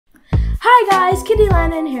Hi guys, Kitty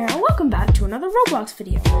Landon here, and welcome back to another Roblox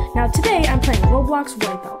video. Now today I'm playing Roblox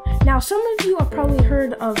Wipeout. Now some of you have probably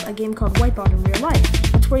heard of a game called Wipeout in real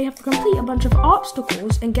life. It's where you have to complete a bunch of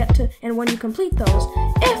obstacles and when you complete those,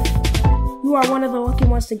 if you are one of the lucky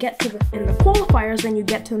ones to get to in the qualifiers, then you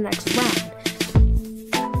get to the next round.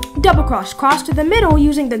 Double cross to the middle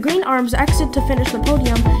using the green arms, exit to finish the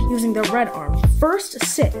podium using the red arms. First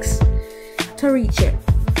 6 to reach it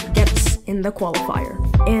gets in the qualifier.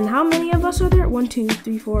 And how many of us are there? 1, 2,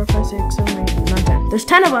 3, 4, 5, 6, 7, 8, 9, 10. There's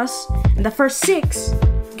 10 of us, and the first 6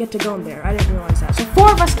 get to go in there. I didn't realize that. So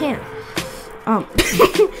 4 of us can.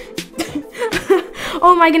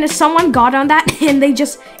 Oh my goodness, someone got on that and they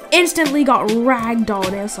just instantly got ragdolled.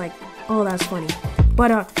 And it's like, oh, that's funny.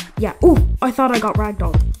 But yeah. Ooh, I thought I got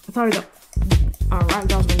ragdolled. I thought I got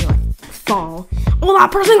ragdolls when you like fall. Oh,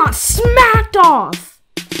 that person got smacked off.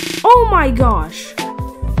 Oh my gosh.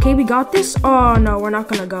 Okay, we got this. Oh no, we're not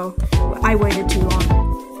gonna go. I waited too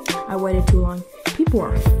long. People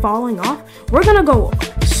are falling off. We're gonna go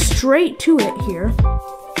straight to it here.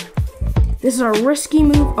 This is a risky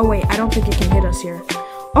move. Oh wait, I don't think it can hit us here.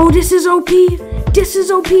 Oh, this is OP. This is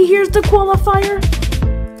OP. Here's the qualifier.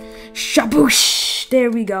 Shaboosh. There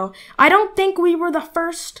we go. I don't think we were the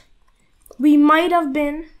first. We might have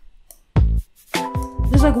been.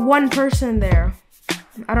 There's like one person there.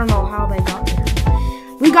 I don't know how they got there.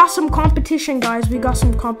 We got some competition, guys. We got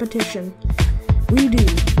some competition. We do.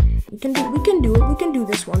 We can do it. We can do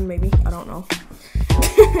this one, maybe. I don't know.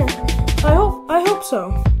 I hope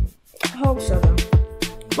so. I hope so though.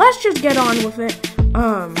 Let's just get on with it.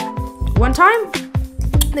 One time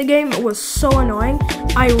the game was so annoying.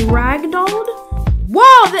 I ragdolled.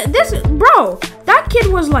 Whoa, bro, that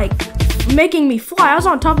kid was like making me fly. I was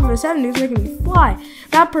on top of his head and he was making me fly.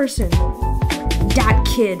 That person.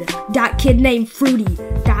 That kid named Fruity.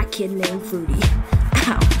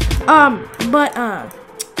 Ow.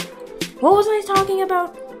 What was I talking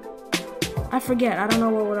about? I forget. I don't know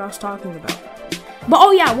what I was talking about. But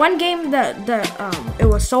oh yeah, one game it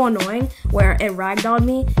was so annoying where it ragdolled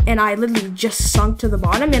me and I literally just sunk to the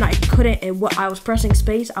bottom and I couldn't. I was pressing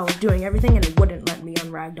space. I was doing everything and it wouldn't let me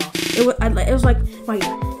unragdoll. It was like my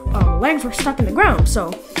legs were stuck in the ground,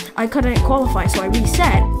 so I couldn't qualify. So I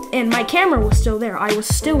reset and my camera was still there. I was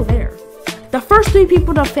still there. The first 3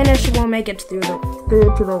 people to finish will make it through to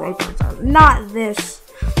the Wipeout zone. Not this.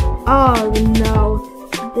 Oh no,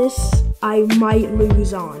 this I might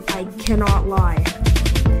lose on. I cannot lie.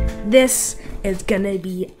 This is gonna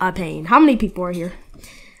be a pain. How many people are here?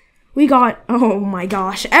 We got, oh my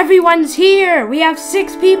gosh, everyone's here. We have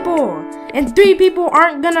 6 people and 3 people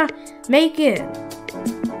aren't gonna make it.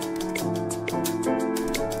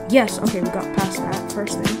 Yes, okay, we got past that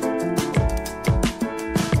first thing.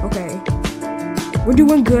 Okay, we're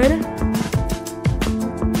doing good.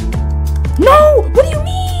 No, what do you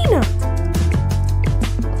mean?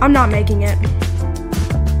 I'm not making it.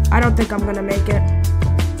 I don't think I'm gonna make it.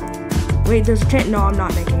 Wait, there's a chance. No, I'm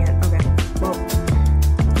not making it. Okay, well,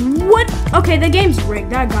 what? Okay, the game's rigged.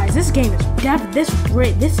 Guys, this game is this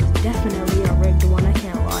is definitely a rigged one. I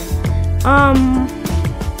can't lie.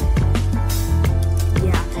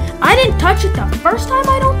 Yeah, I didn't touch it the first time.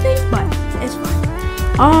 I don't think, but it's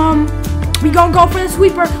fine. We gonna go for the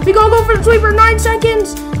sweeper. 9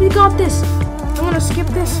 seconds. We got this. I'm gonna skip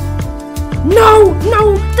this. No,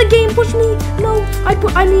 the game pushed me. No, I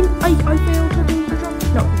failed to do the jump.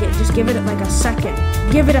 No, just give it like a second.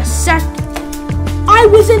 Give it a sec. I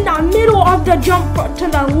was in the middle of the jump to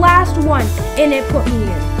the last one, and it put me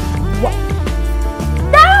in. What?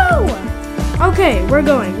 No. Okay, we're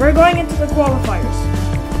going into the qualifiers.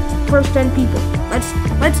 First 10 people.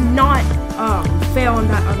 Let's not fail on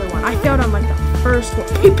that other one. I failed on like the first one.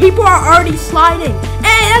 People are already sliding.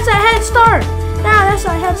 Hey, that's a head start. Yeah, that's a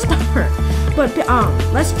head start. But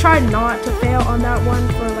let's try not to fail on that one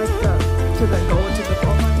for like go into the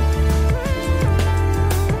qualifier.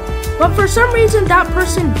 But for some reason, that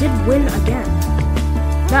person did win again.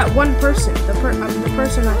 That one person, the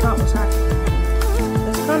person I thought was hacking.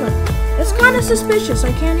 It's kind of suspicious.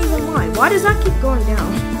 I can't even lie. Why does that keep going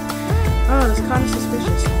down? Oh, that's kind of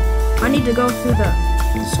suspicious. I need to go through the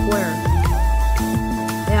square.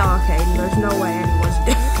 Yeah, okay. There's no way anyone's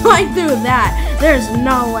going through that. There's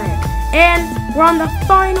no way. And we're on the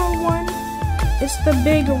final one. It's the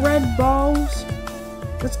big red balls.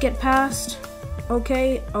 Let's get past.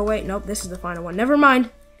 Okay. Oh wait, nope. This is the final one. Never mind.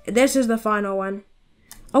 This is the final one.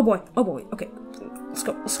 Oh boy. Okay. Let's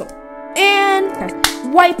go. And okay.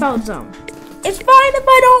 Wipeout zone. It's fine if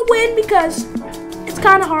I don't win because it's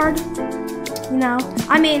kind of hard. You know.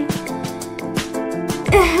 I mean,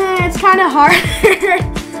 it's kind of hard.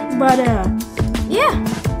 But yeah.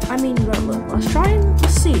 I mean, let's try and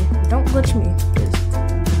let's see. Don't glitch me.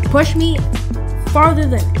 Please. Push me farther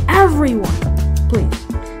than everyone, please.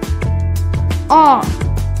 Well,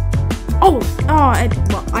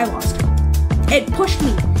 I lost. It pushed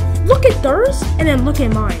me. Look at theirs, and then look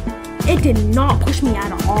at mine. It did not push me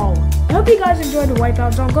at all. I hope you guys enjoyed the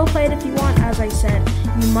Wipeout Zone. Go play it if you want. As I said,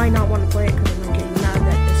 you might not want to play it because I'm getting mad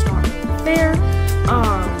that it's not really fair.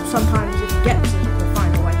 Sometimes if you get this, you can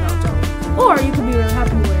find the Wipeout Zone. Or you can be really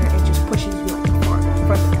happy where it just pushes you like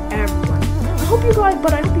further than everyone. I hope you guys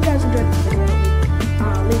enjoyed this video.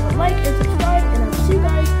 Leave a like and subscribe.